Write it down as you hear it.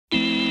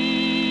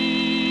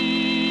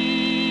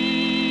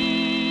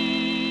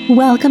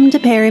Welcome to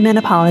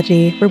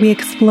Perimenopause, where we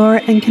explore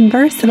and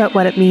converse about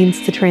what it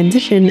means to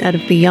transition out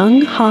of the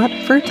young, hot,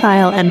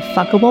 fertile, and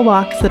fuckable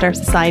walks that our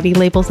society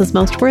labels as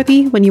most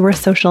worthy when you were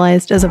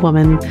socialized as a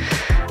woman.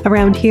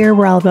 Around here,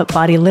 we're all about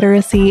body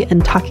literacy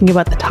and talking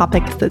about the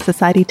topics that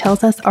society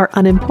tells us are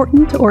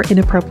unimportant or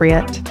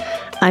inappropriate.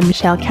 I'm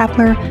Michelle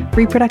Kapler,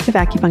 reproductive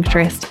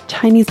acupuncturist,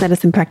 Chinese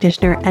medicine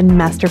practitioner, and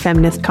master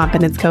feminist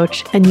confidence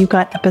coach, and you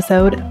got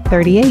episode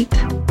 38.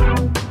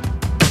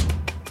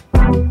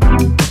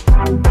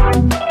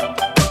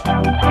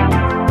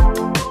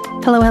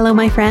 Hello,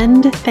 my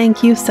friend.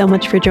 Thank you so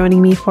much for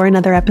joining me for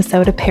another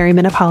episode of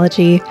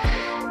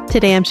Perimenopause.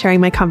 Today, I'm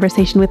sharing my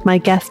conversation with my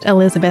guest,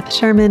 Elizabeth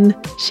Sherman.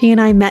 She and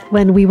I met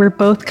when we were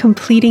both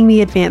completing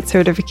the advanced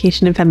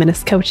certification in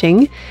feminist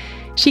coaching.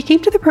 She came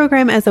to the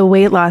program as a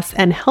weight loss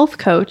and health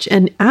coach,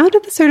 and out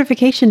of the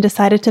certification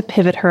decided to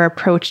pivot her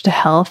approach to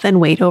health and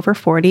weight over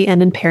 40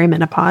 and in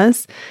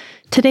perimenopause.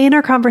 Today in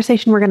our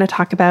conversation, we're going to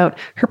talk about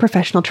her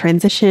professional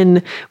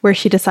transition, where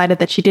she decided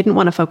that she didn't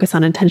want to focus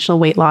on intentional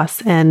weight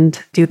loss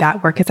and do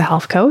that work as a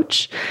health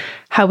coach,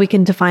 how we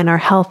can define our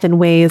health in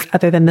ways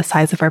other than the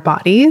size of our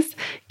bodies,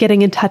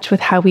 getting in touch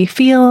with how we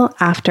feel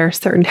after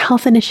certain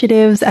health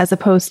initiatives as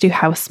opposed to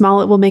how small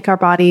it will make our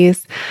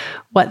bodies,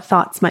 what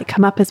thoughts might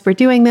come up as we're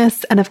doing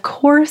this, and of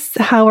course,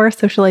 how our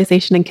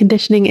socialization and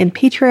conditioning and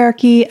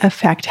patriarchy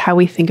affect how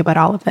we think about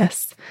all of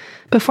this.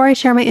 Before I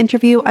share my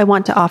interview, I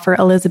want to offer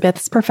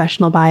Elizabeth's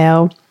professional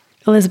bio.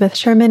 Elizabeth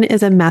Sherman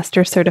is a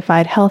master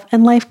certified health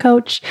and life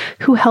coach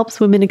who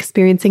helps women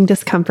experiencing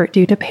discomfort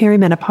due to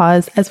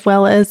perimenopause, as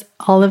well as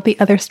all of the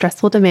other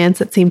stressful demands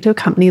that seem to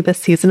accompany this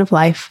season of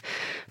life: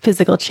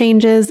 physical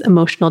changes,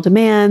 emotional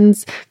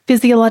demands,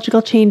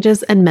 physiological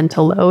changes, and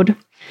mental load.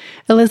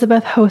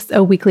 Elizabeth hosts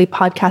a weekly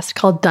podcast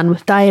called Done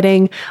with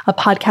Dieting, a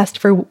podcast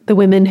for the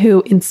women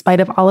who, in spite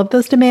of all of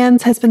those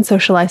demands, has been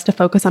socialized to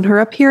focus on her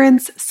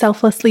appearance,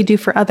 selflessly do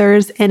for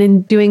others, and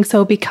in doing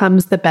so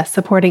becomes the best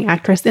supporting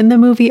actress in the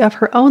movie of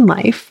her own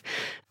life.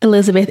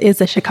 Elizabeth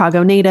is a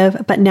Chicago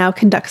native, but now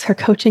conducts her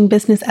coaching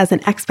business as an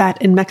expat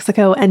in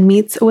Mexico and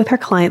meets with her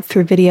clients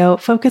through video,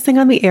 focusing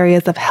on the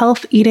areas of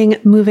health, eating,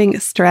 moving,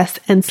 stress,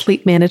 and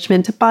sleep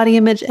management, body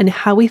image, and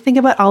how we think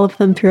about all of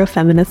them through a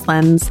feminist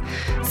lens.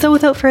 So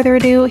without further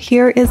ado,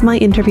 here is my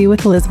interview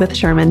with Elizabeth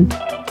Sherman.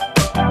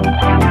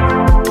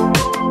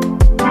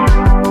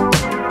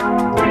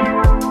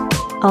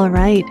 All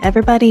right,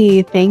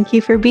 everybody, thank you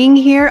for being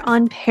here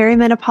on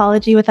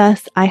Perimenopause with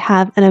us. I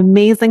have an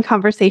amazing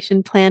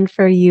conversation planned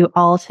for you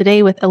all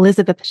today with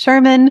Elizabeth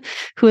Sherman,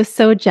 who has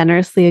so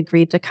generously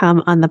agreed to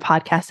come on the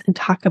podcast and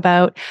talk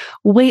about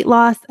weight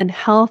loss and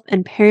health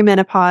and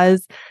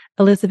perimenopause.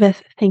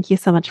 Elizabeth, thank you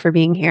so much for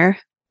being here.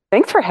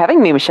 Thanks for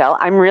having me, Michelle.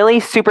 I'm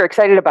really super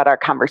excited about our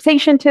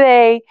conversation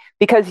today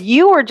because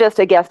you were just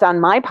a guest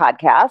on my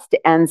podcast.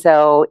 And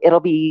so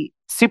it'll be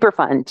super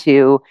fun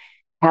to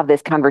have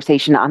this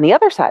conversation on the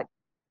other side.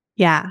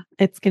 Yeah,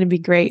 it's going to be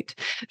great.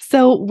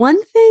 So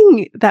one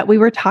thing that we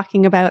were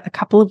talking about a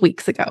couple of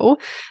weeks ago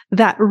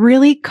that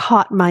really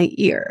caught my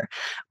ear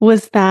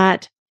was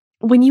that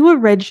when you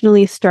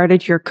originally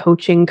started your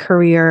coaching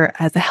career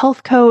as a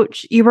health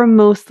coach, you were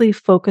mostly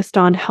focused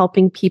on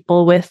helping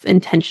people with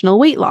intentional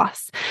weight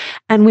loss.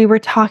 And we were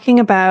talking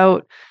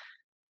about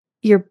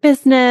your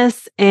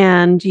business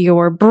and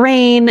your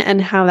brain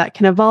and how that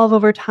can evolve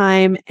over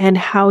time, and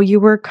how you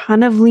were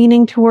kind of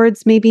leaning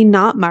towards maybe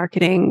not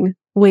marketing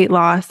weight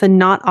loss and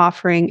not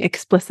offering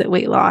explicit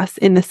weight loss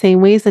in the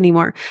same ways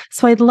anymore.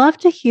 So I'd love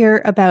to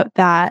hear about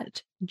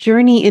that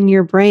journey in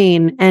your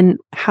brain and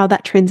how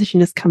that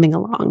transition is coming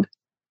along.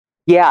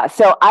 Yeah,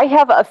 so I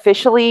have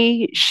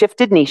officially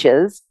shifted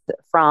niches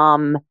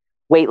from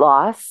weight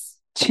loss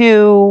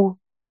to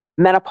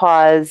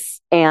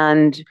menopause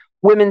and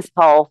women's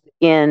health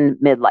in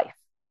midlife.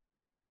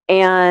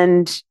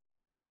 And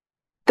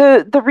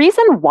the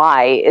reason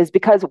why is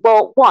because,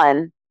 well,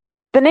 one,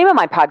 the name of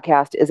my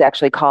podcast is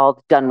actually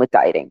called Done with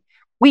Dieting.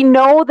 We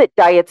know that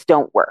diets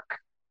don't work.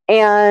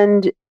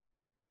 And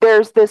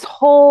there's this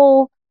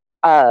whole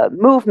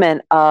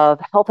movement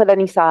of health at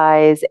any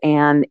size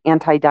and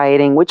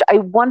anti-dieting, which I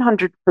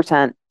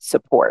 100%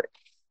 support.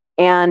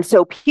 And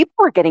so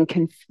people are getting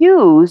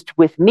confused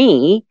with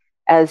me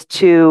as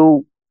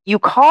to, you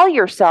call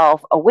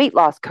yourself a weight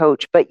loss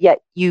coach, but yet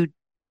you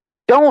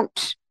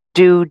don't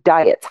do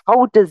diets.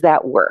 How does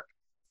that work?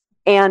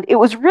 And it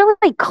was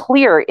really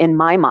clear in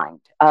my mind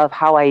of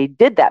how I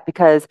did that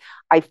because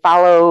I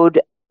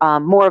followed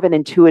more of an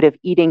intuitive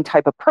eating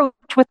type approach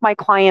with my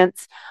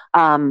clients.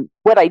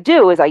 What I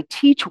do is I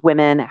teach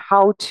women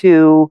how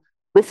to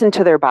listen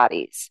to their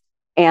bodies.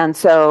 And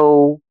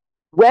so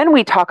when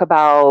we talk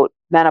about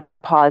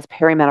menopause,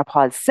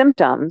 perimenopause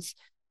symptoms,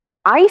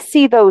 I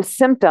see those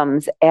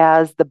symptoms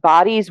as the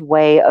body's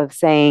way of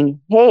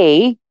saying,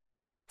 hey,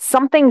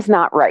 something's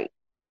not right.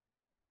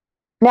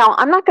 Now,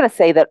 I'm not going to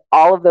say that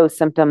all of those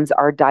symptoms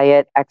are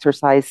diet,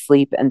 exercise,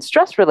 sleep, and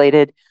stress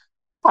related,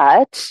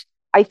 but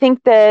I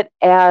think that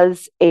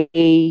as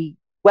a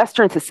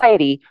Western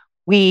society,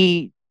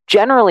 we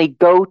generally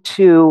go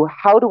to,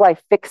 how do I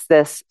fix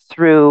this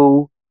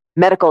through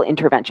medical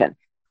intervention.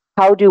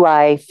 How do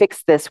I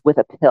fix this with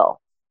a pill?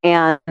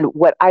 And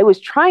what I was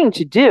trying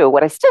to do,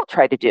 what I still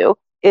try to do,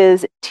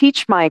 is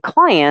teach my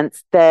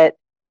clients that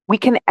we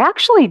can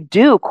actually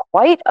do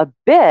quite a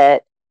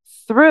bit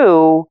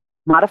through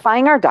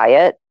modifying our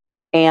diet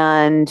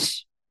and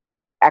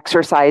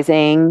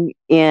exercising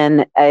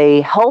in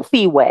a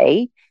healthy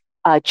way,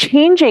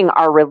 changing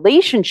our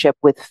relationship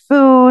with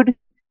food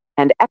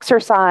and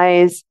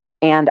exercise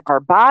and our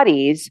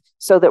bodies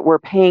so that we're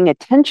paying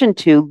attention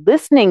to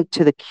listening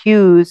to the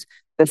cues,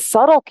 the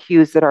subtle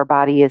cues that our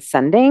body is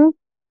sending,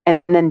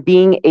 and then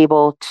being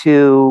able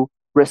to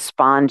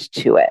respond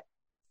to it.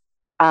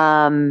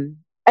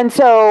 And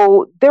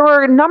so there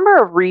were a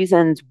number of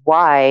reasons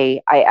why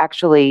I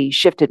actually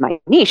shifted my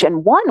niche.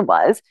 And one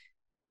was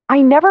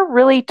I never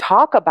really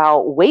talk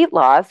about weight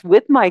loss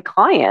with my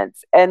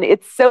clients. And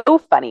it's so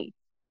funny.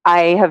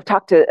 I have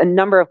talked to a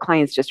number of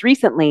clients just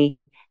recently,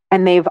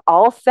 and they've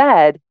all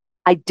said,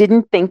 I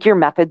didn't think your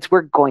methods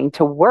were going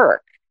to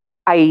work.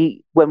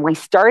 When we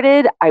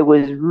started, I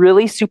was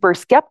really super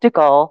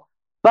skeptical,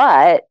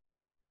 but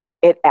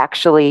it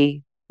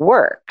actually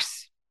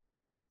works.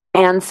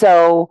 And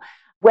so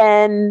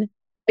when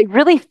I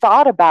really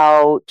thought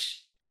about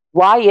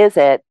why is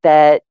it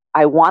that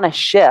I want to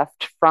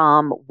shift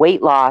from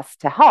weight loss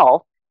to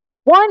health,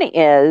 one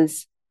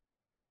is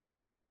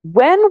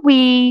when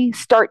we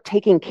start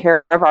taking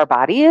care of our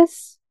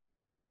bodies,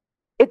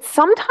 it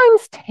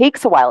sometimes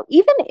takes a while.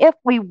 Even if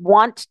we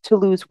want to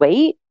lose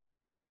weight,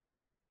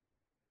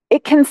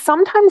 it can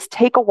sometimes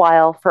take a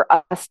while for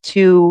us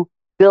to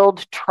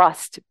build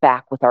trust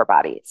back with our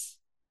bodies.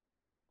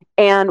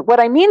 And what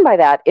I mean by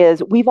that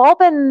is we've all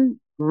been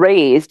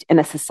raised in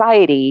a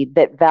society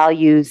that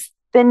values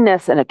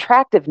thinness and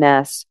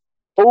attractiveness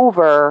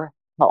over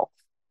health.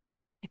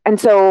 And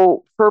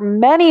so for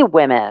many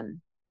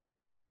women,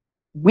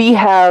 we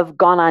have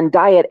gone on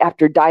diet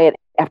after diet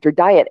after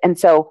diet. And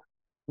so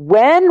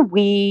when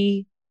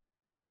we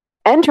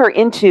enter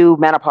into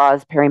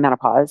menopause,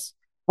 perimenopause,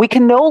 we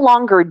can no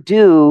longer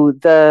do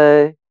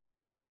the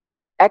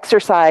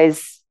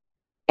exercise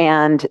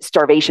and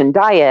starvation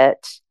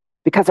diet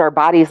because our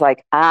body's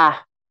like,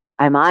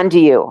 I'm on to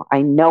you.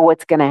 I know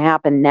what's going to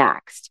happen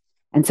next.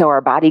 And so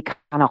our body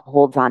kind of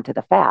holds on to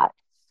the fat.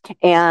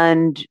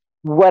 And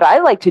what I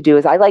like to do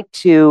is I like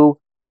to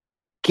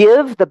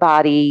give the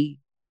body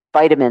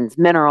vitamins,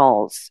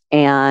 minerals,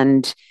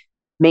 and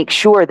make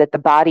sure that the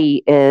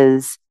body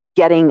is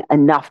getting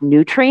enough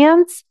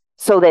nutrients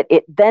so that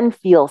it then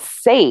feels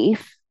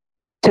safe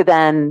to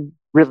then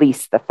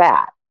release the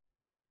fat.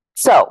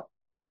 So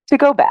to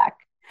go back,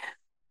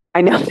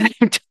 I know that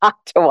I've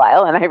talked a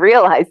while and I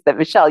realized that,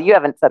 Michelle, you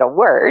haven't said a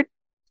word,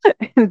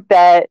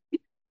 that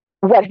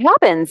what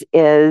happens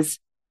is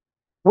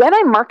when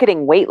I'm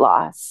marketing weight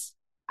loss,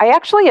 I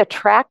actually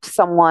attract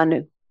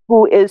someone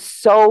who is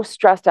so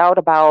stressed out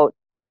about,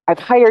 I've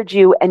hired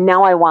you and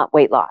now I want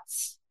weight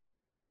loss.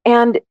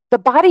 And the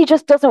body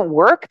just doesn't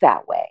work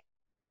that way.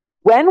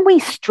 When we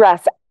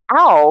stress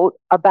out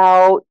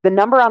about the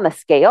number on the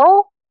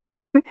scale,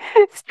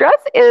 stress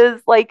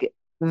is like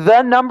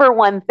the number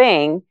one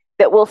thing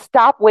that will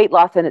stop weight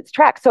loss in its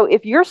tracks. So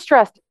if you're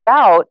stressed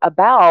out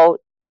about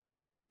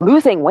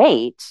losing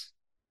weight,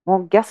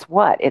 well, guess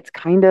what? It's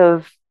kind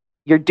of,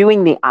 you're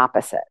doing the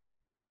opposite.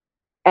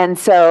 And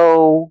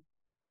so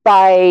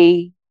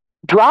by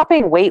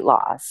dropping weight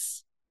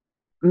loss,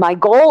 my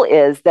goal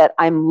is that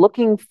I'm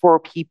looking for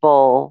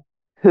people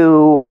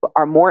who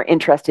are more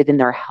interested in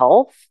their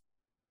health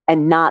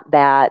and not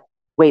that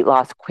weight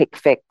loss quick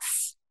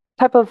fix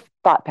type of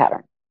thought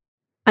pattern.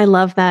 I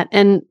love that.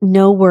 And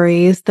no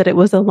worries that it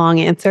was a long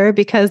answer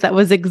because that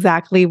was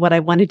exactly what I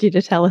wanted you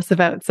to tell us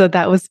about. So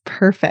that was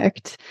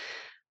perfect.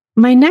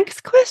 My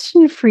next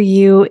question for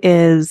you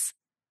is,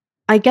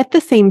 I get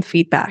the same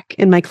feedback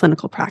in my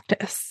clinical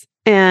practice.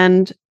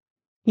 And,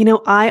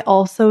 I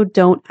also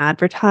don't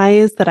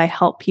advertise that I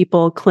help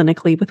people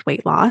clinically with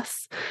weight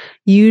loss.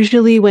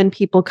 Usually when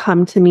people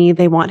come to me,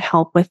 they want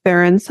help with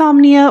their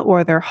insomnia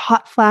or their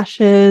hot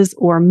flashes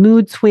or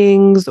mood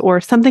swings or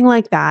something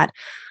like that.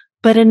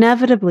 But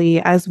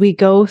inevitably, as we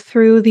go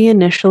through the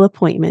initial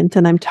appointment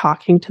and I'm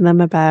talking to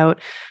them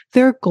about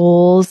their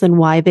goals and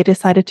why they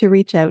decided to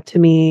reach out to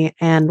me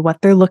and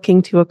what they're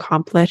looking to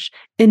accomplish,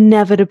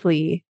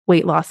 inevitably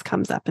weight loss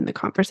comes up in the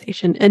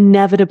conversation.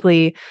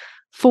 Inevitably,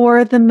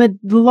 for the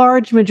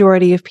large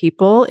majority of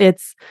people,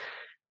 it's,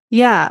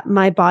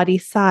 my body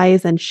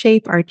size and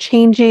shape are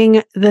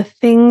changing. The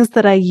things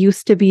that I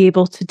used to be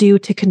able to do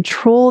to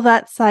control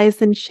that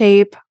size and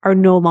shape are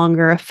no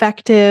longer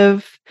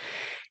effective.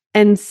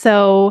 And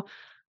so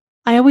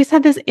I always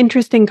had this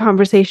interesting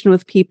conversation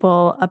with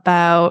people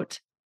about,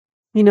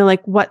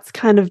 what's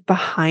kind of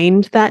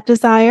behind that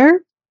desire.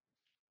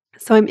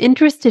 So I'm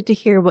interested to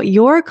hear what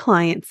your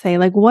clients say.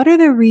 Like, what are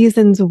the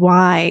reasons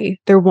why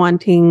they're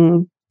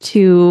wanting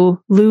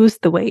to lose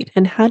the weight?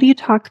 And how do you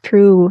talk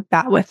through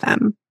that with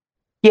them?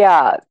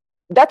 Yeah,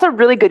 that's a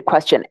really good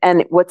question.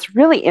 And what's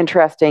really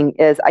interesting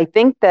is I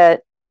think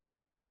that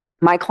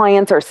my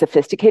clients are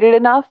sophisticated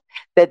enough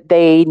that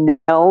they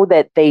know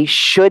that they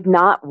should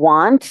not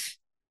want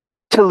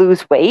to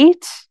lose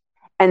weight.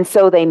 And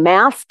so they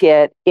mask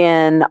it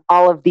in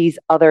all of these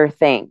other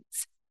things,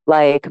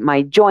 like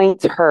my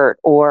joints hurt,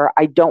 or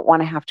I don't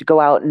want to have to go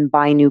out and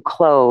buy new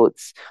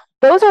clothes.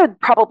 Those are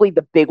probably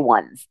the big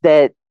ones,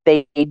 that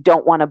they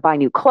don't want to buy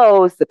new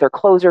clothes, that their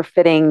clothes are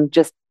fitting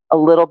just a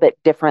little bit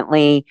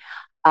differently,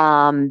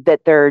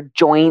 that their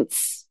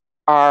joints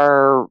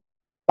are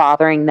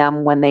bothering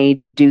them when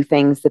they do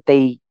things that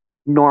they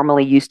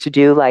normally used to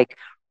do, like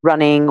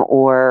running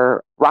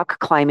or rock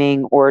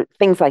climbing or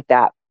things like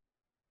that.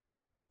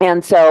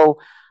 And so,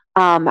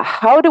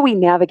 how do we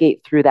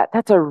navigate through that?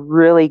 That's a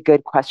really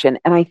good question.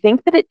 And I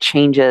think that it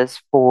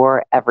changes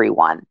for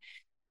everyone.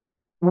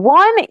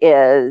 One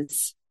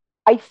is,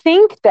 I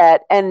think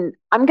that, and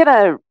I'm going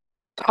to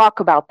talk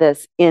about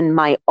this in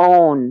my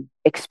own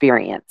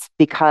experience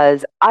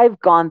because I've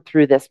gone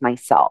through this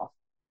myself.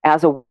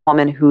 As a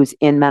woman who's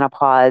in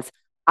menopause,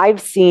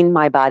 I've seen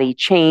my body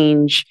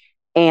change.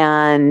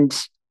 And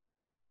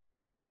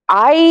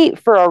I,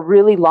 for a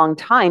really long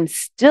time,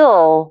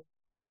 still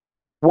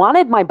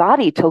wanted my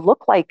body to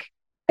look like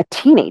a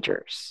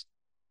teenager's.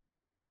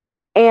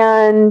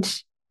 And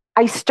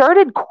I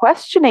started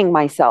questioning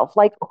myself,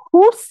 like,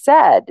 who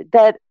said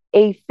that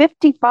a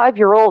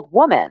 55-year-old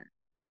woman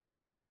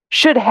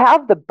should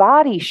have the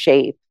body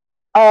shape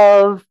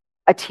of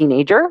a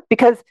teenager?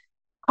 Because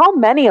how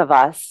many of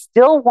us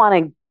still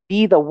want to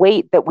be the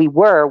weight that we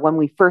were when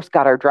we first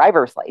got our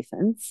driver's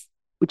license,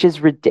 which is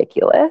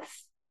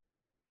ridiculous.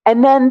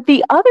 And then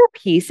the other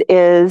piece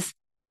is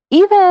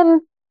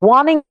even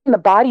wanting the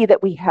body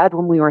that we had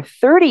when we were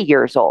 30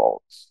 years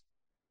old.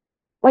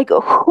 Like,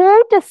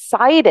 who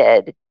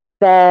decided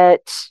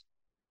that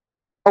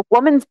a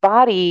woman's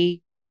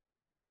body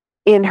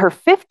in her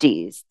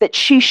 50s, that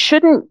she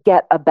shouldn't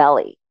get a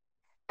belly,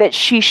 that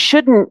she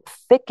shouldn't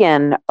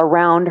thicken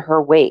around her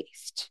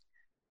waist?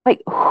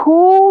 Like,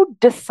 who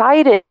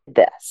decided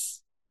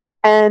this?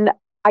 And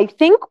I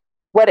think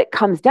what it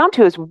comes down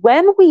to is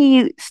when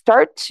we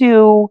start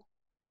to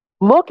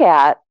look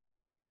at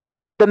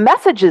the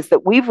messages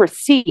that we've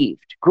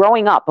received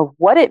growing up of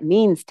what it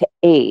means to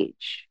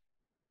age,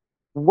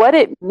 what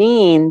it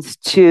means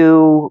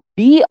to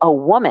be a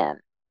woman.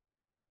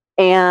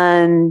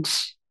 And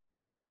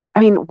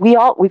I mean, we've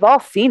all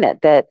seen it,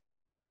 that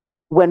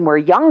when we're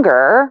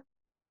younger,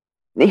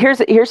 here's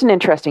an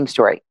interesting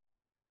story.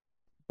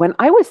 When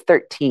I was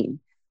 13,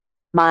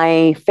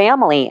 my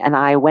family and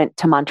I went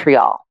to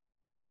Montreal,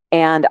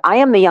 and I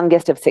am the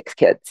youngest of 6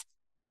 kids.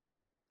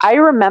 I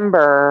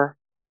remember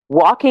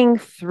walking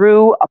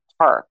through a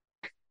park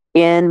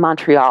in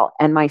Montreal,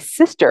 and my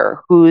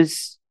sister,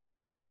 who's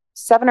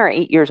 7 or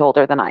 8 years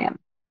older than I am,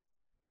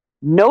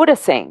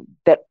 noticing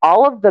that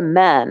all of the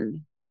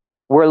men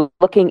were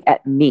looking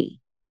at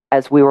me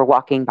as we were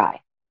walking by.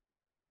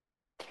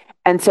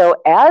 And so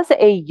as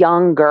a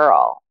young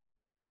girl,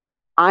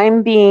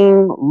 I'm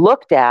being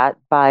looked at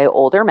by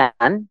older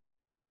men.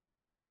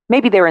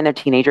 Maybe they were in their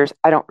teenagers.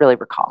 I don't really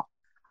recall.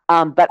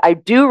 But I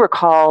do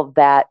recall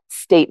that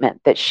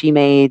statement that she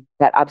made,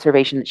 that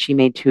observation that she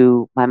made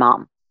to my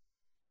mom.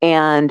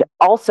 And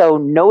also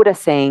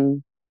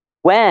noticing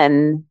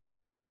when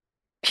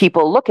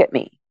people look at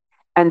me.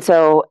 And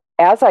so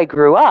as I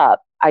grew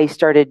up, I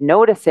started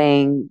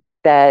noticing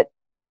that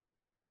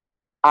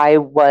I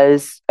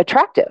was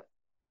attractive.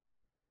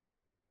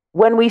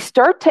 When we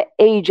start to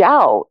age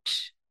out,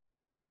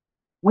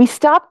 we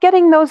stop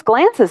getting those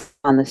glances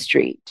on the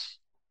street.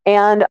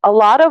 And a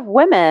lot of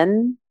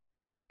women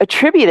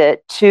attribute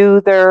it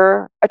to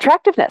their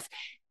attractiveness.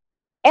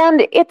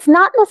 And it's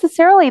not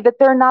necessarily that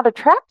they're not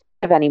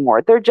attractive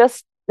anymore. They're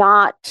just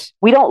not,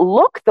 we don't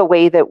look the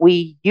way that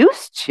we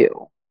used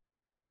to.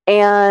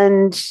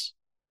 And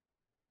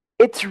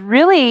it's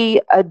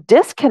really a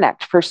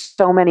disconnect for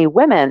so many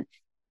women,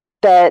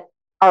 that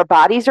our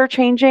bodies are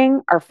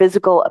changing, our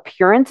physical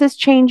appearance is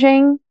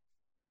changing,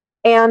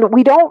 and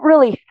we don't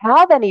really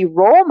have any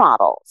role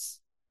models.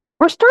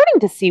 We're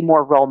starting to see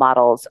more role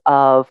models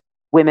of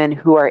women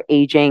who are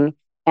aging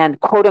and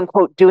quote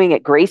unquote doing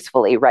it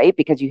gracefully, right?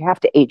 Because you have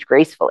to age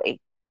gracefully.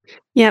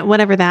 Yeah,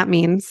 whatever that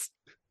means.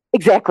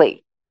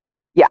 Exactly.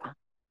 Yeah.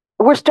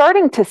 We're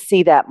starting to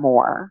see that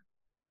more,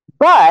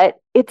 but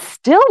it's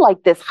still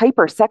like this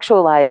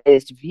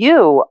hypersexualized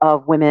view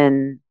of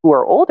women who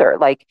are older,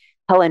 like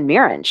Helen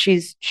Mirren.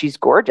 She's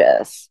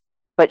gorgeous,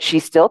 but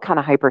she's still kind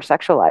of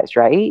hypersexualized,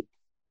 right?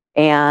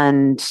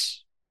 And,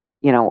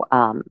 you know,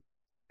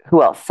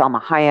 who else?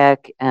 Salma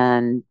Hayek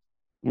and,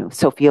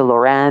 Sophia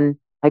Loren,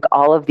 like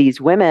all of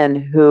these women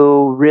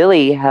who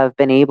really have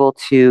been able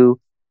to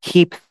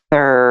keep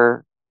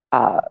their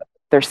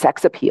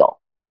sex appeal,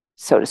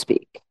 so to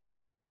speak.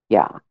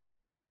 Yeah.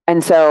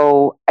 And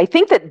so I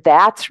think that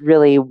that's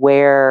really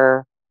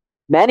where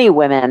many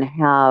women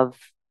have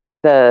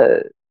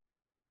the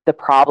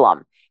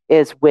problem,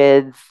 is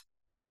with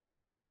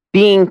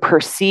being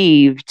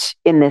perceived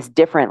in this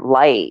different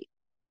light.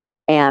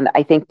 And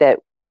I think that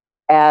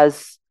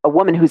as a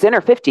woman who's in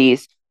her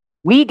 50s,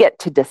 we get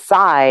to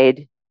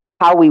decide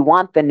how we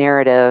want the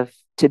narrative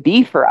to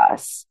be for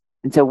us.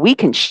 And so we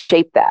can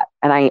shape that.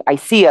 And I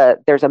see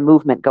there's a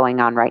movement going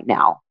on right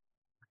now.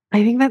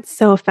 I think that's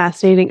so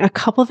fascinating. A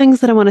couple things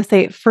that I want to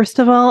say. First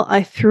of all,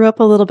 I threw up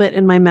a little bit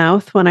in my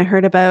mouth when I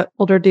heard about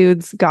older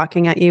dudes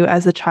gawking at you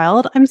as a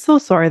child. I'm so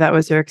sorry that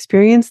was your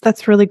experience.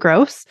 That's really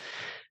gross.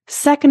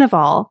 Second of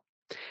all,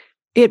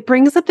 it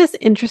brings up this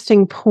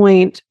interesting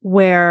point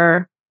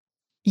where,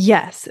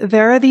 yes,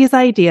 there are these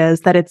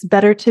ideas that it's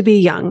better to be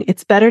young,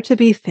 it's better to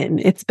be thin,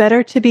 it's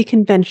better to be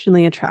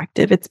conventionally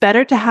attractive, it's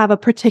better to have a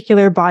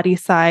particular body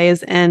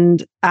size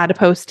and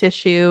adipose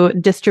tissue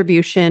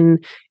distribution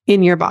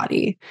in your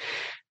body.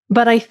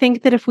 But I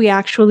think that if we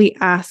actually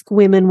ask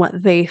women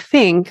what they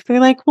think, they're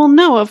like, well,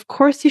 no, of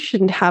course you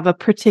shouldn't have a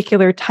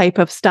particular type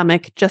of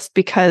stomach just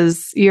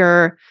because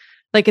you're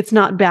like, it's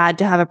not bad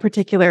to have a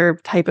particular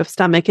type of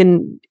stomach.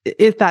 And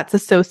if that's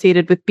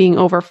associated with being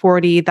over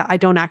 40, that I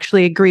don't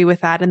actually agree with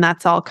that. And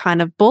that's all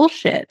kind of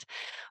bullshit.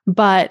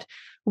 But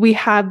we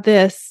have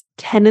this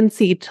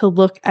tendency to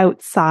look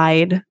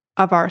outside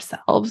of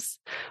ourselves.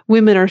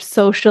 Women are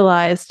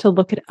socialized to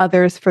look at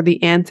others for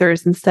the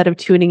answers instead of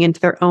tuning into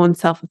their own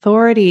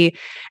self-authority.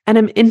 And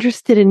I'm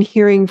interested in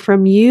hearing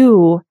from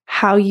you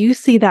how you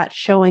see that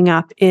showing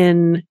up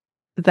in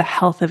the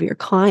health of your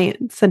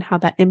clients and how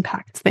that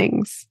impacts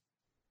things.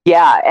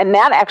 Yeah. And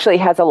that actually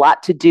has a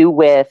lot to do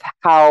with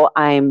how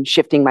I'm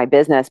shifting my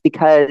business,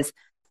 because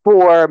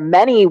for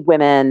many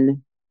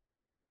women,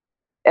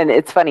 and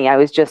it's funny, I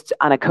was just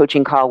on a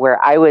coaching call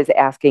where I was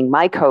asking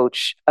my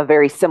coach a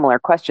very similar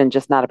question,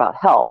 just not about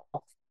health,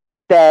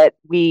 that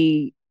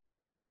we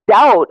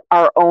doubt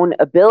our own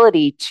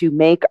ability to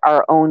make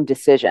our own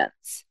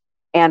decisions.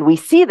 And we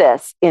see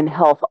this in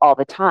health all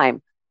the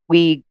time.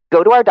 We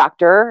go to our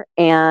doctor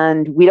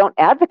and we don't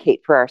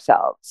advocate for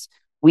ourselves.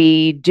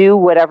 We do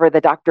whatever the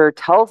doctor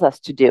tells us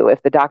to do.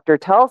 If the doctor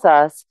tells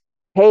us,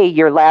 hey,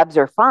 your labs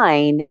are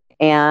fine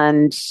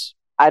and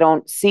I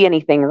don't see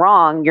anything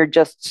wrong, you're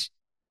just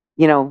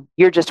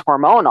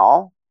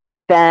hormonal,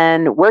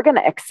 then we're going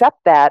to accept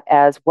that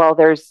as, well,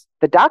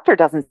 the doctor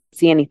doesn't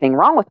see anything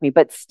wrong with me,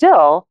 but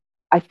still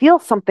I feel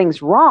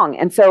something's wrong.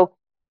 And so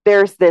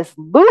there's this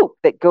loop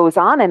that goes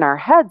on in our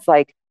heads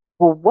like,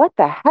 well, what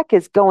the heck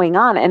is going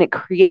on? And it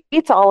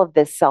creates all of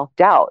this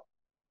self-doubt.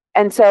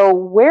 And so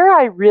where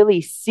I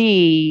really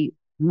see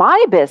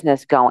my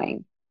business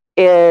going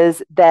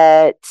is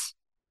that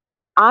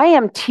I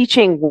am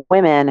teaching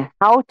women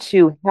how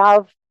to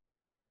have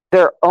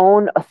their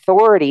own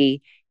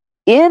authority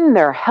in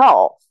their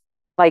health.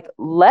 Like,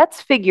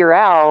 let's figure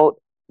out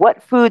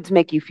what foods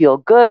make you feel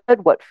good,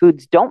 what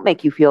foods don't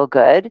make you feel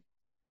good,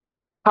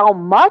 how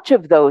much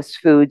of those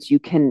foods you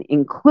can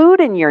include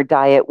in your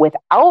diet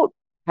without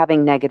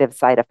having negative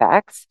side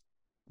effects,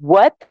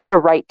 what the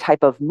right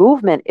type of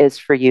movement is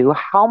for you,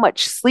 how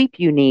much sleep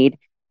you need,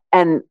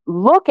 and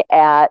look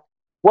at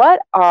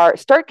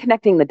start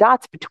connecting the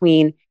dots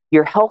between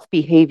your health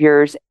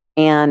behaviors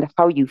and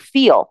how you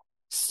feel,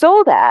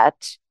 so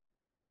that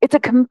it's a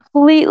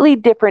completely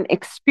different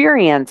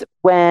experience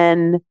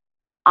when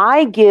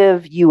I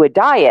give you a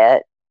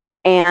diet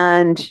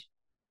and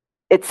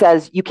it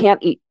says you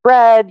can't eat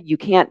bread, you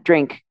can't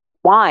drink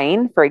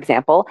wine, for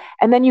example,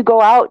 and then you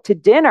go out to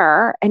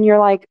dinner and you're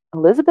like,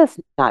 Elizabeth's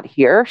not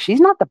here.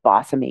 She's not the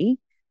boss of me.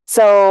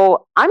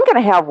 So I'm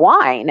going to have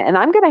wine and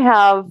I'm going to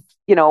have,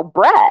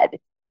 bread.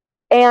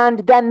 And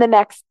then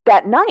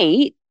that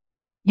night,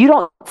 you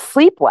don't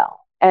sleep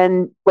well.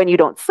 And when you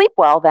don't sleep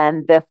well,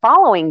 then the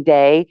following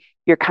day,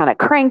 you're kind of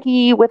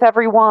cranky with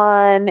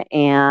everyone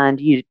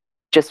and you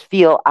just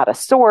feel out of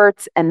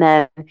sorts. And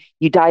then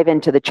you dive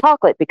into the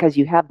chocolate because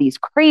you have these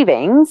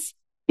cravings,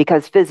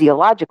 because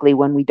physiologically,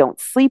 when we don't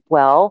sleep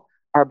well,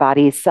 our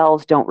body's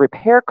cells don't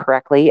repair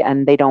correctly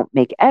and they don't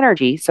make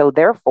energy. So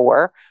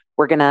therefore,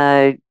 we're going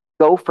to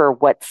go for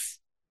what's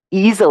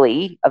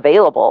easily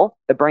available.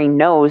 The brain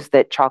knows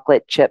that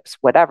chocolate, chips,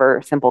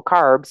 whatever, simple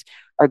carbs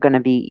are going to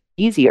be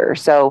easier.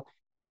 So,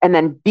 and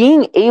then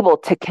being able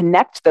to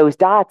connect those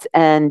dots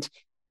and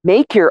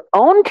make your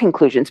own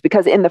conclusions,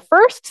 because in the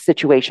first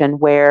situation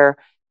where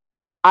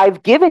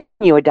I've given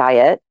you a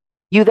diet,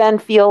 you then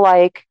feel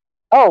like,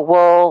 oh,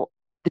 well,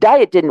 the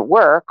diet didn't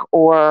work,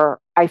 or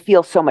I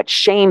feel so much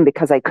shame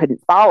because I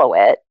couldn't follow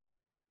it,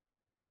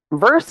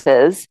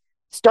 versus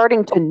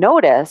starting to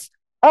notice,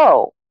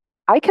 oh,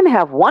 I can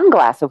have one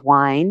glass of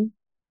wine,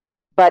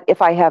 but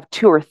if I have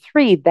two or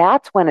three,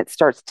 that's when it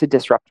starts to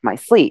disrupt my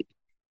sleep.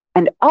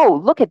 And oh,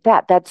 look at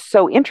that. That's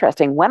so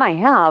interesting. When I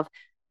have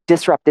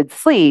disrupted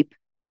sleep,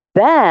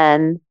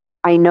 then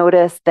I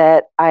notice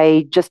that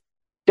I just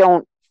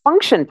don't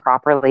function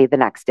properly the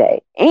next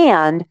day.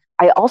 And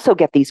I also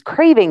get these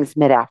cravings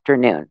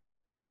mid-afternoon.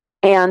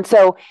 And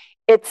so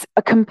it's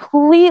a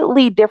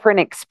completely different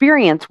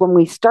experience when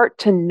we start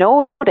to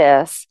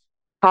notice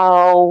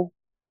how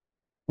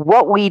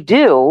what we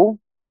do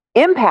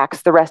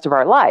impacts the rest of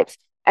our lives.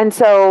 And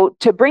so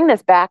to bring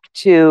this back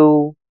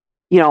to,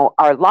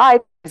 our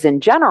lives in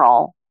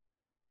general,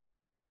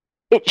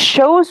 it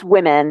shows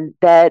women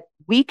that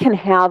we can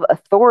have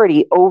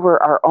authority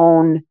over our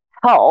own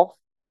health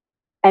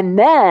And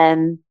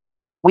then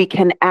we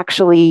can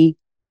actually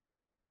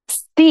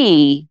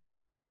see,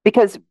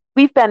 because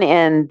we've been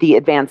in the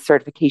advanced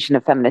certification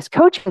of feminist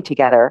coaching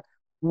together,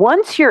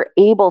 once you're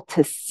able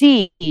to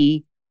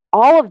see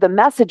all of the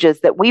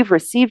messages that we've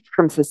received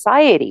from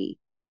society,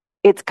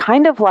 it's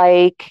kind of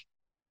like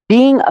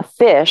being a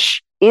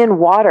fish in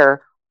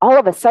water. All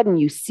of a sudden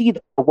you see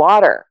the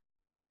water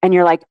and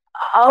you're like,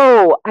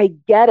 oh, I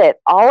get it.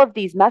 All of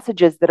these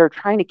messages that are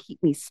trying to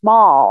keep me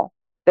small,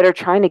 that are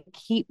trying to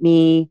keep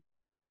me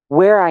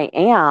where I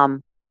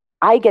am,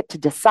 I get to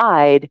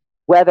decide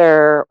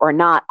whether or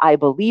not I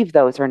believe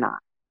those or not.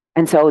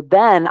 And so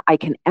then I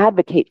can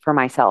advocate for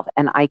myself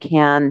and I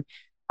can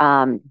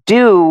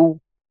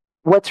do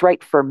what's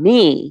right for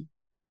me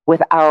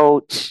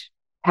without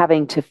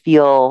having to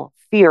feel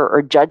fear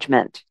or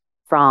judgment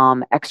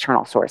from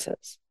external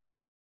sources.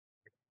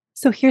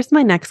 So here's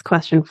my next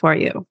question for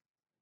you.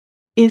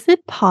 Is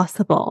it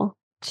possible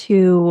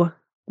to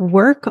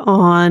work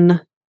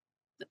on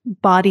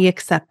body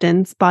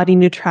acceptance, body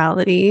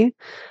neutrality,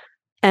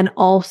 and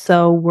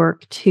also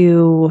work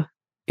to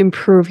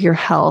improve your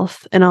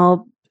health? And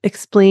I'll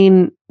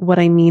explain what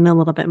I mean a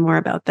little bit more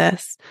about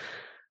this.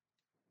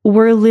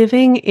 We're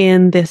living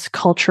in this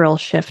cultural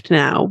shift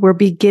now. We're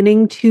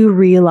beginning to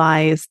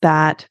realize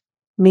that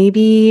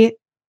maybe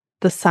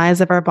the size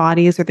of our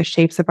bodies or the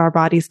shapes of our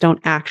bodies don't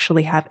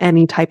actually have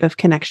any type of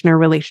connection or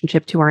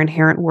relationship to our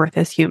inherent worth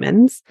as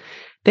humans.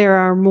 There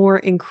are more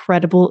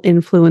incredible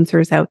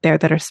influencers out there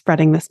that are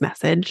spreading this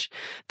message.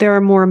 There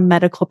are more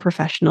medical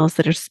professionals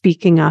that are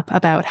speaking up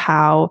about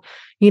how,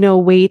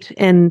 weight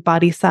and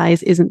body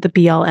size isn't the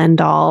be all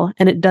end all,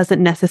 and it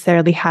doesn't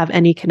necessarily have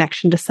any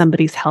connection to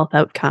somebody's health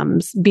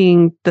outcomes,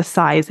 being the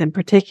size in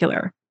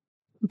particular.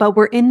 But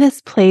we're in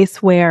this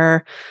place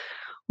where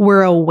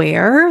we're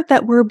aware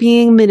that we're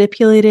being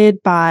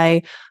manipulated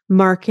by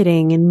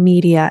marketing and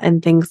media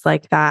and things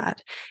like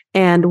that.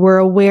 And we're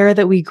aware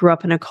that we grew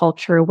up in a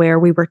culture where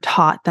we were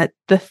taught that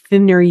the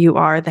thinner you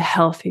are, the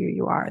healthier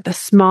you are, the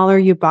smaller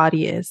your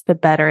body is, the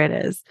better it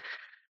is.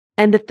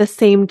 And at the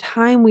same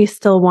time, we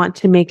still want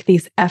to make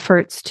these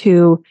efforts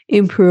to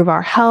improve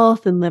our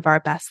health and live our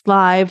best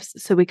lives.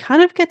 So we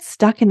kind of get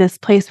stuck in this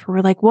place where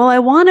we're like, well, I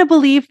want to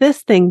believe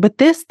this thing, but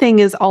this thing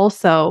is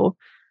also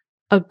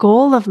a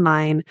goal of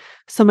mine.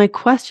 So my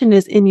question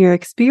is, in your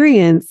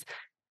experience,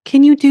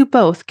 can you do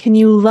both? Can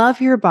you love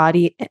your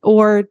body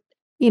or,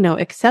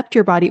 accept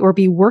your body or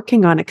be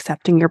working on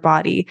accepting your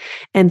body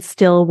and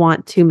still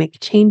want to make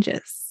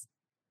changes?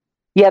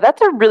 Yeah,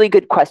 that's a really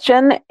good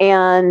question.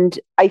 And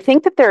I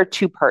think that there are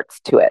two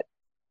parts to it.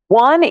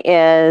 One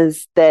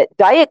is that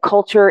diet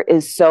culture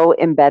is so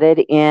embedded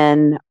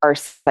in our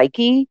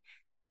psyche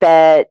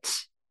that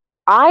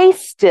I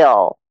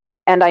still,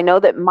 and I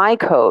know that my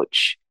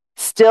coach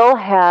still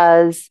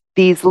has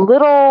these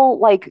little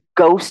like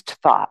ghost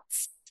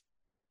thoughts.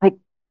 Like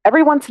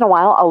every once in a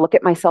while, I'll look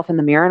at myself in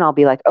the mirror and I'll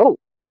be like, oh,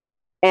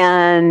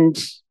 in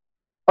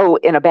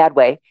a bad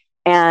way.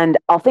 And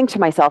I'll think to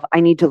myself,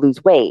 I need to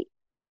lose weight.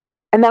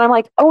 And then I'm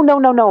like, oh,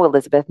 no,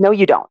 Elizabeth, no,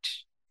 you don't.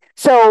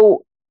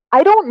 So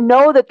I don't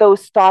know that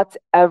those thoughts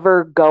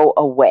ever go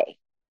away.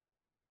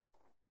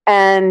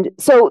 And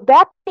so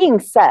that being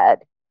said,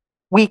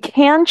 we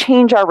can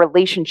change our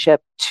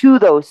relationship to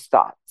those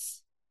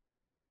thoughts,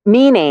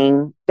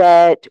 meaning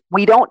that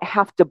we don't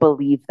have to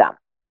believe them.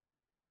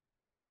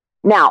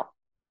 Now,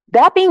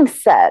 that being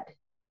said,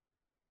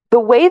 the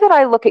way that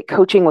I look at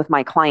coaching with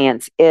my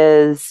clients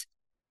is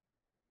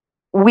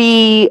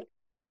we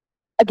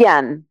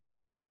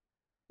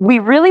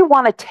really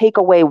want to take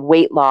away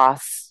weight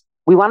loss.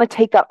 We want to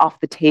take that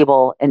off the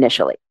table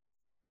initially.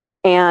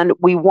 And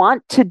we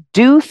want to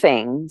do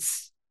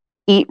things,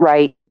 eat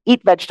right,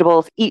 eat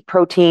vegetables, eat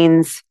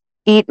proteins,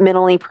 eat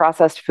minimally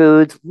processed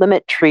foods,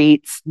 limit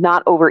treats,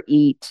 not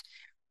overeat.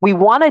 We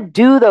want to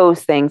do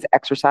those things,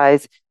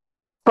 exercise,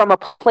 from a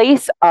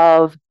place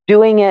of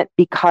doing it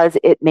because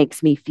it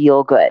makes me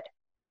feel good.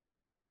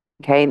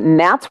 Okay. And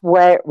that's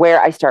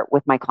where I start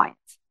with my clients.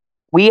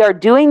 We are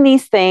doing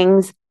these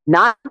things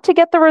not to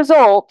get the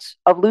result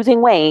of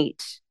losing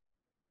weight,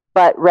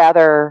 but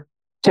rather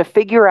to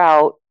figure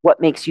out what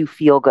makes you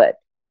feel good.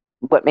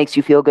 What makes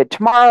you feel good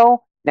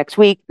tomorrow, next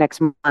week, next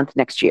month,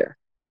 next year.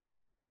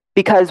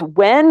 Because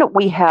when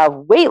we have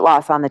weight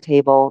loss on the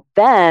table,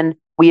 then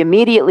we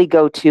immediately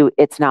go to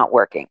it's not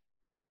working.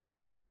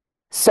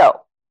 So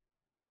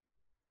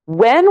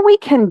when we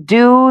can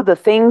do the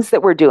things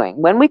that we're doing,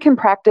 when we can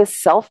practice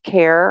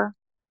self-care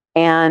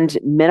and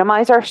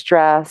minimize our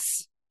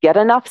stress, get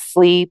enough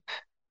sleep,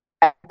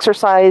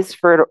 exercise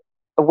for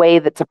a way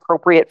that's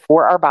appropriate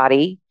for our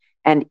body,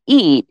 and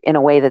eat in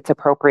a way that's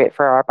appropriate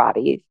for our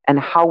bodies and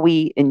how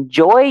we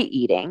enjoy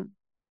eating,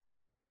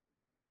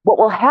 what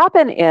will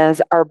happen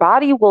is our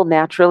body will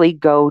naturally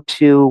go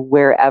to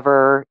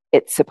wherever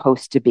it's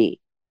supposed to be.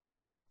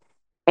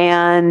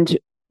 And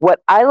what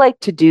I like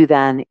to do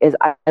then is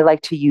I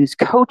like to use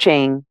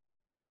coaching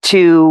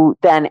to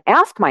then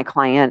ask my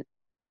client,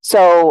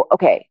 so,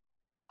 okay,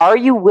 are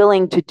you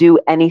willing to do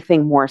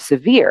anything more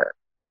severe?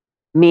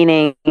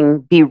 meaning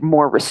be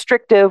more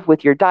restrictive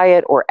with your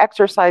diet or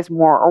exercise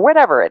more or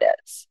whatever it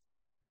is.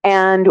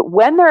 And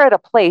when they're at a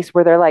place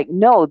where they're like,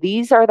 no,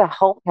 these are the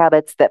health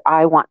habits that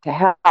I want to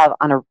have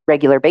on a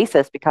regular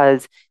basis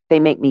because they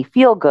make me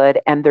feel good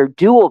and they're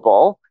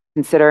doable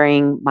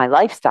considering my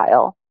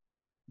lifestyle,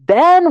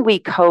 then we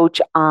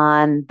coach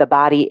on the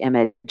body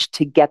image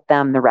to get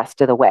them the rest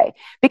of the way.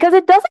 Because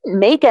it doesn't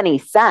make any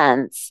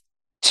sense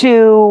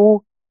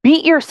to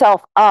beat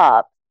yourself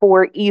up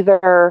for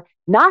either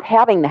not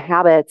having the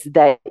habits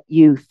that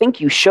you think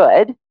you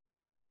should,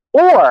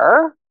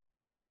 or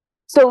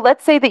so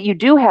let's say that you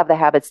do have the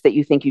habits that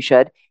you think you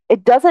should.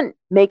 It doesn't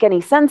make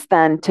any sense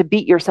then to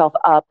beat yourself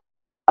up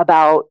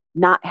about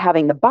not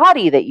having the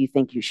body that you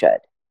think you should.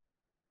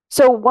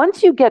 So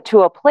once you get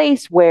to a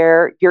place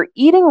where you're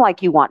eating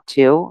like you want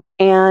to,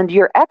 and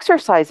you're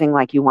exercising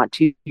like you want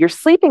to, you're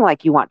sleeping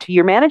like you want to,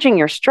 you're managing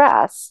your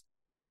stress,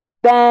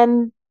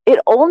 then it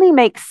only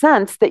makes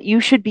sense that you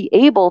should be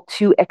able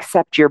to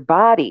accept your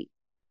body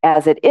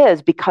as it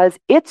is because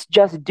it's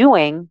just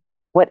doing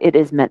what it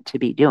is meant to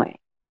be doing.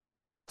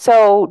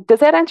 So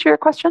does that answer your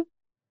question?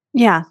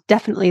 Yeah,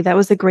 definitely. That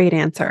was a great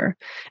answer.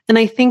 And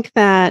I think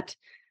that,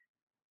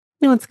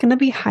 it's going to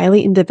be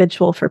highly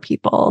individual for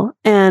people.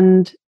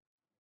 And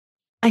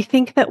I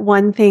think that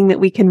one thing that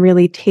we can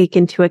really take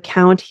into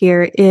account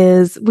here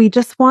is we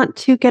just want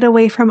to get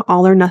away from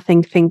all or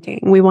nothing thinking.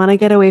 We want to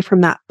get away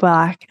from that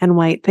black and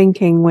white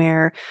thinking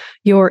where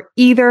you're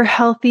either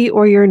healthy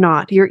or you're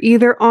not. You're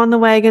either on the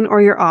wagon or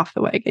you're off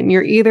the wagon.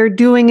 You're either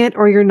doing it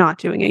or you're not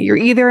doing it. You're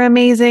either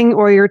amazing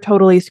or you're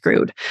totally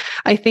screwed.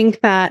 I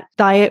think that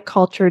diet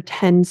culture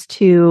tends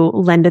to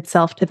lend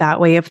itself to that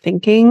way of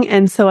thinking.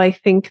 And so I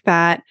think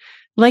that,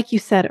 like you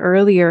said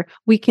earlier,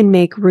 we can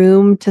make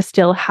room to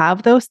still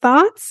have those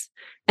thoughts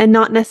and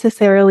not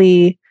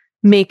necessarily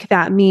make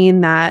that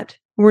mean that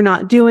we're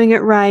not doing it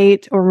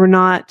right or we're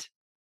not,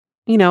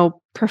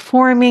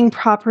 performing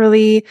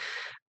properly.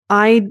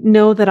 I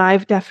know that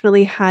I've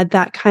definitely had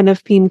that kind of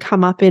theme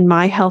come up in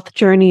my health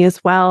journey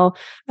as well.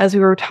 As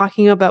we were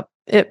talking about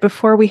it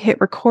before we hit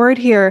record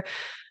here,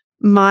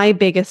 my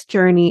biggest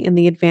journey in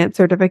the advanced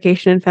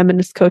certification in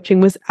feminist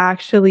coaching was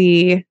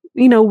actually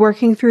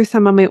working through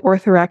some of my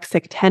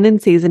orthorexic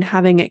tendencies and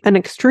having an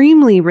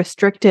extremely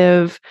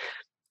restrictive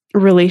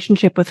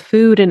relationship with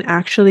food and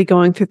actually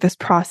going through this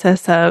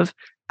process of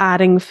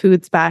adding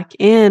foods back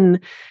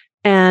in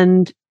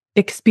and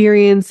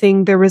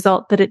experiencing the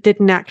result that it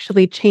didn't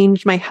actually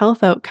change my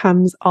health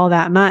outcomes all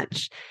that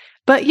much.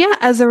 But yeah,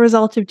 as a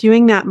result of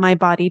doing that, my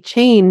body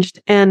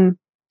changed. And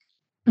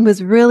it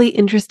was really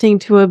interesting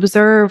to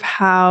observe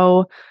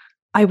how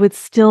I would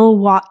still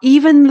walk,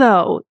 even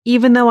though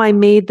I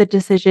made the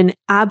decision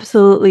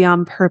absolutely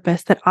on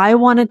purpose that I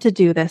wanted to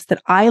do this,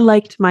 that I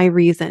liked my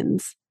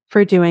reasons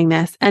for doing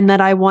this, and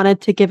that I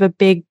wanted to give a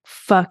big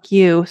fuck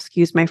you,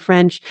 excuse my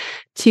French,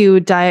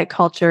 to diet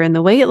culture in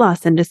the weight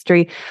loss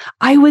industry,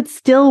 I would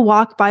still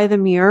walk by the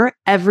mirror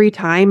every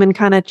time and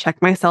kind of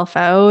check myself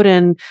out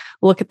and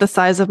look at the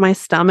size of my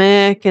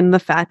stomach and the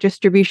fat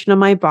distribution of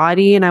my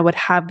body. And I would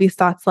have these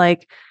thoughts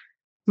like,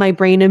 my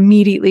brain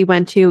immediately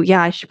went to,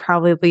 yeah, I should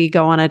probably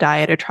go on a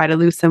diet or try to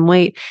lose some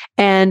weight.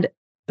 And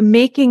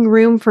making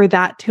room for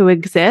that to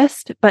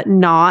exist, but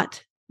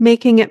not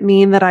making it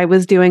mean that I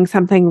was doing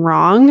something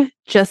wrong,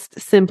 just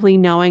simply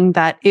knowing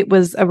that it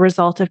was a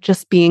result of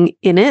just being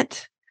in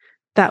it.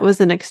 That was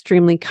an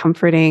extremely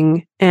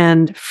comforting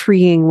and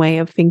freeing way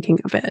of thinking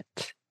of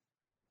it.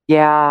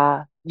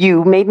 Yeah.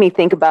 You made me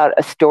think about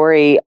a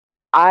story.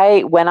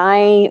 When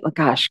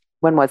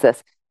was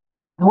this?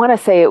 I want to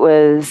say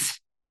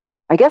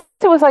I guess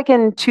it was like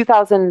in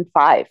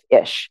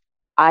 2005-ish.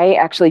 I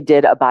actually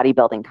did a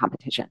bodybuilding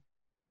competition.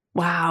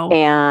 Wow.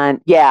 And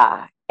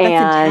yeah.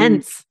 That's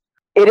intense.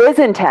 It is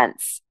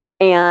intense.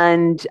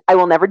 And I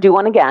will never do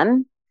one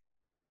again.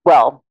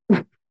 Well,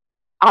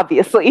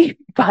 obviously,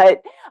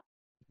 but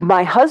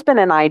my husband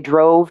and I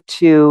drove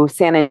to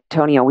San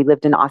Antonio. We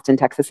lived in Austin,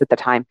 Texas at the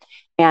time.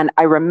 And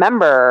I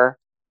remember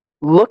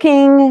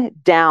looking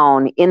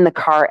down in the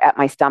car at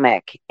my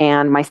stomach,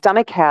 and my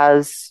stomach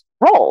has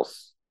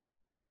rolls,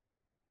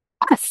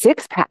 not a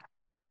six pack,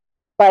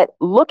 but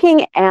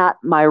looking at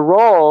my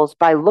rolls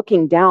by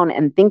looking down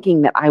and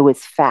thinking that I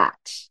was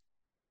fat.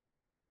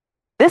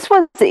 This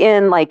was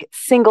in like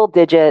single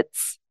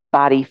digits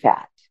body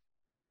fat.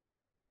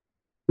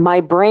 My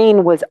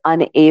brain was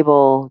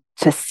unable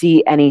to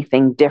see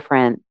anything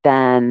different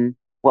than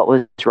what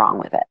was wrong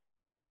with it.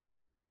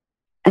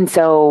 And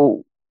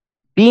so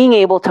being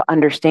able to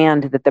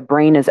understand that the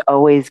brain is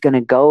always going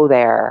to go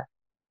there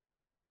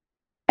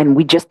and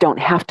we just don't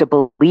have to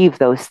believe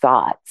those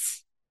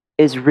thoughts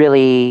is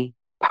really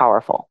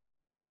powerful.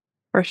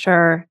 For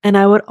sure. And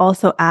I would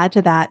also add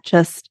to that,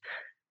 just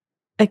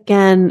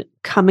again,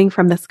 coming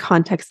from this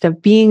context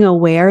of being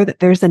aware that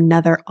there's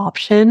another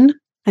option.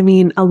 I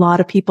mean, a lot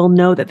of people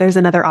know that there's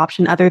another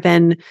option other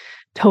than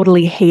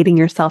totally hating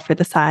yourself for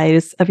the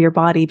size of your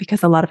body,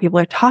 because a lot of people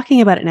are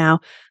talking about it now.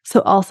 So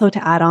also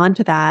to add on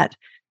to that,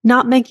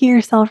 not making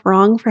yourself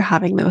wrong for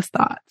having those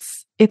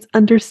thoughts. It's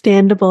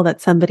understandable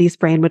that somebody's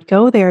brain would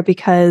go there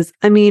because,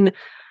 I mean,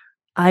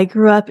 I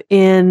grew up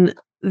in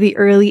the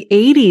early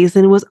 80s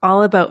and it was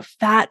all about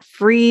fat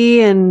free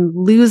and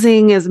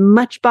losing as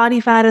much body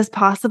fat as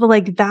possible.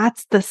 Like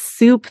that's the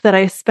soup that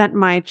I spent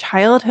my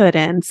childhood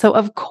in. So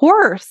of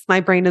course my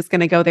brain is going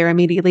to go there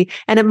immediately,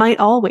 and it might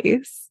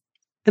always,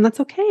 and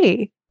that's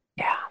okay.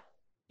 Yeah.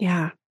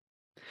 Yeah.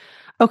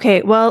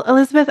 Okay. Well,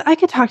 Elizabeth, I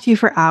could talk to you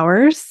for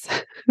hours,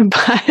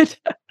 but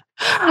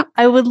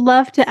I would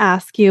love to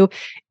ask you,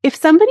 if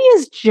somebody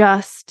is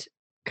just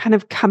kind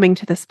of coming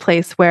to this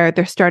place where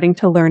they're starting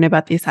to learn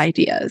about these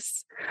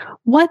ideas,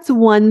 what's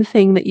one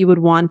thing that you would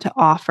want to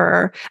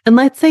offer? And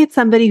let's say it's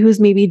somebody who's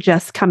maybe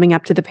just coming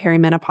up to the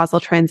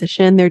perimenopausal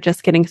transition, they're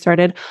just getting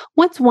started.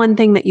 What's one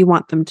thing that you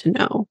want them to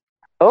know?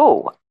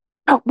 Oh,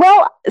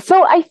 well,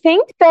 so I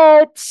think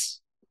that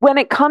when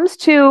it comes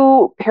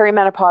to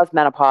perimenopause,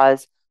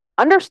 menopause,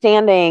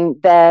 understanding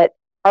that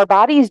our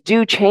bodies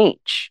do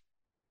change.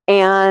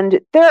 And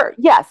there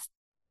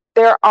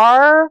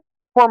are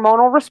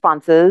hormonal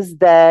responses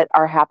that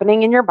are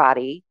happening in your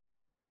body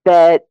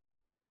that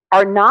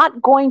are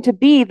not going to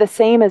be the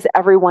same as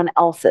everyone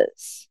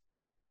else's.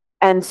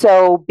 And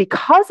so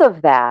because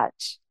of that,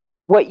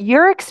 what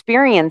you're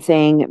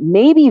experiencing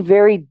may be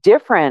very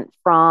different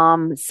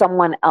from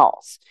someone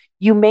else.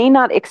 You may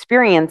not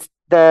experience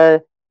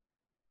the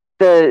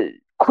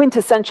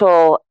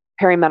quintessential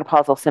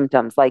perimenopausal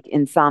symptoms like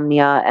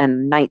insomnia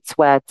and night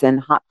sweats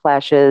and hot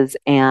flashes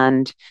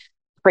and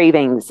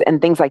cravings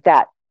and things like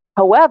that.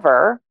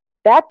 However,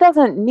 that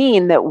doesn't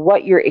mean that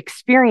what you're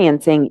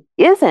experiencing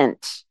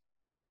isn't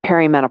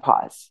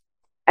perimenopause.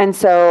 And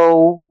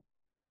so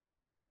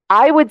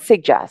I would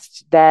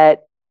suggest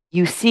that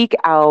you seek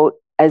out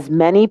as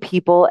many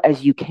people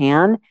as you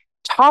can,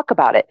 talk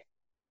about it.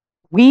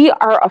 We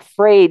are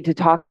afraid to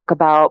talk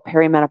about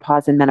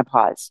perimenopause and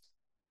menopause.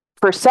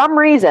 For some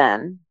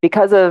reason,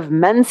 because of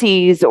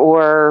menses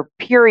or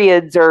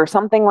periods or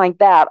something like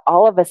that,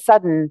 all of a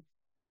sudden,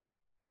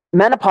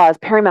 menopause,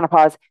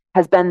 perimenopause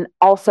has been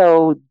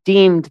also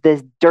deemed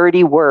this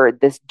dirty word,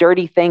 this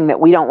dirty thing that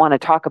we don't want to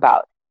talk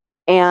about.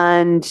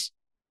 And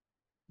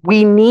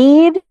we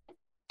need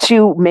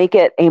to make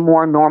it a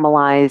more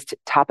normalized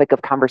topic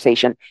of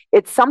conversation.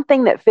 It's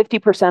something that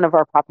 50% of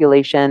our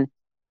population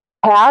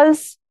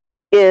has,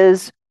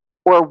 is,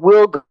 or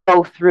will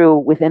go through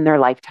within their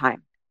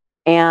lifetime.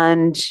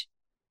 And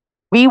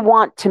we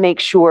want to make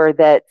sure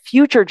that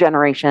future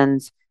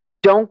generations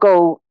don't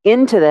go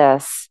into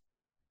this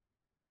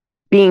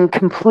being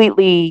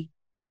completely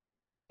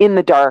in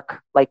the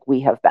dark like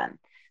we have been.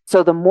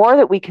 So the more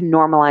that we can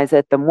normalize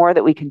it, the more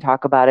that we can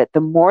talk about it,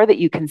 the more that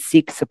you can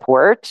seek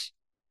support,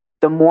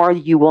 the more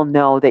you will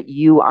know that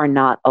you are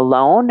not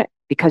alone,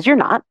 because you're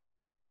not,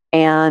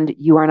 and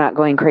you are not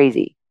going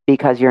crazy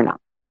because you're not.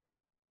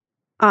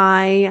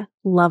 I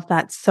love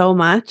that so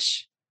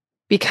much,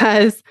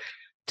 because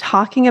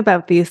talking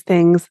about these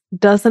things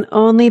doesn't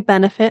only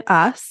benefit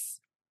us,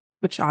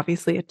 which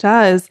obviously it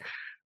does,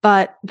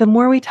 but the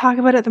more we talk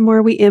about it, the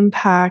more we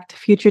impact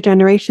future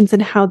generations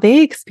and how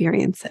they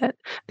experience it.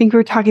 I think we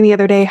were talking the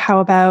other day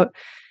how about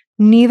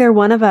neither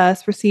one of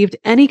us received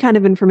any kind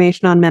of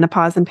information on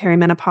menopause and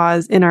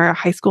perimenopause in our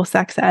high school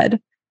sex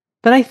ed.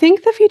 But I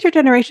think the future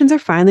generations are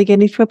finally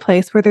getting to a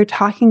place where they're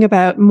talking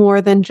about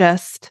more than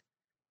just,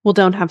 well,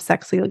 don't have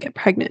sex so you'll get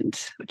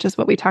pregnant, which is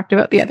what we talked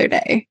about the other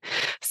day.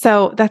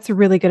 So that's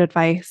really good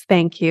advice.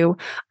 Thank you.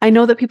 I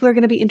know that people are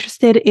going to be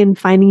interested in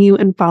finding you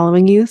and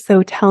following you.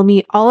 So tell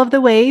me all of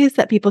the ways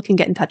that people can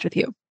get in touch with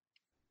you.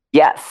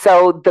 Yes.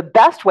 So the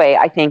best way,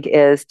 I think,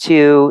 is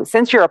to,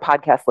 since you're a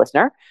podcast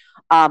listener,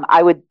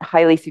 I would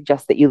highly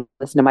suggest that you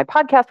listen to my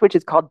podcast, which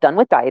is called Done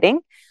with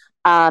Dieting.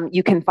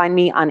 You can find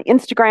me on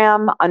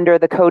Instagram under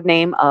the code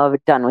name of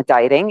Done with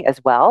Dieting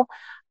as well.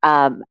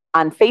 On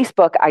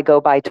Facebook, I go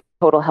by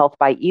Total Health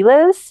by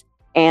Eliz,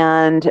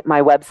 and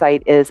my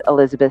website is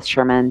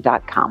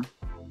elizabethsherman.com.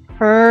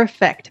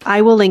 Perfect.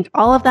 I will link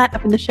all of that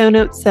up in the show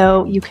notes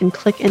so you can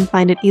click and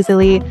find it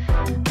easily.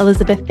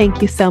 Elizabeth,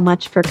 thank you so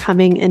much for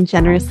coming and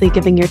generously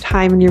giving your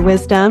time and your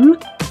wisdom.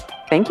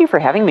 Thank you for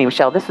having me,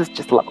 Michelle. This was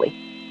just lovely.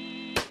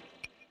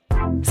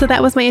 So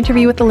that was my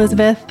interview with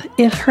Elizabeth.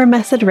 If her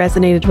message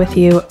resonated with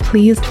you,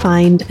 please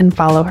find and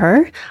follow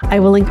her. I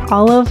will link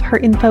all of her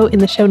info in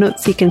the show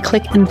notes so you can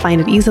click and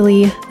find it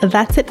easily.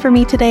 That's it for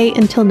me today.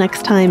 Until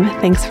next time,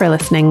 thanks for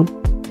listening.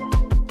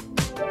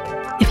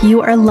 If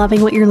you are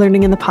loving what you're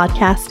learning in the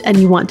podcast and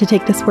you want to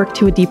take this work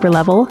to a deeper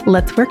level,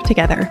 let's work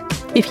together.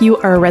 If you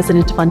are a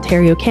resident of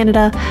Ontario,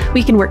 Canada,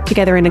 we can work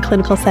together in a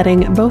clinical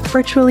setting, both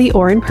virtually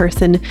or in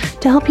person,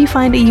 to help you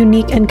find a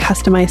unique and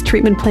customized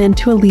treatment plan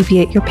to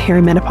alleviate your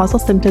perimenopausal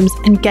symptoms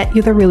and get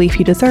you the relief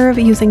you deserve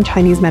using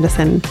Chinese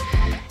medicine.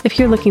 If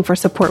you're looking for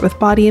support with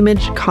body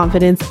image,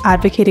 confidence,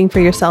 advocating for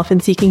yourself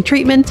and seeking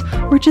treatment,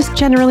 or just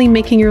generally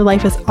making your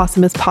life as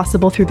awesome as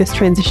possible through this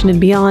transition and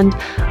beyond,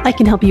 I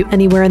can help you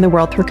anywhere in the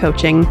world through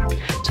coaching.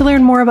 To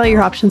learn more about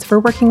your options for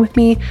working with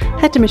me,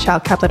 head to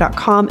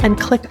michellekapler.com and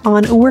click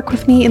on Work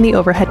With Me in the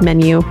overhead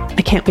menu.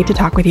 I can't wait to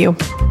talk with you.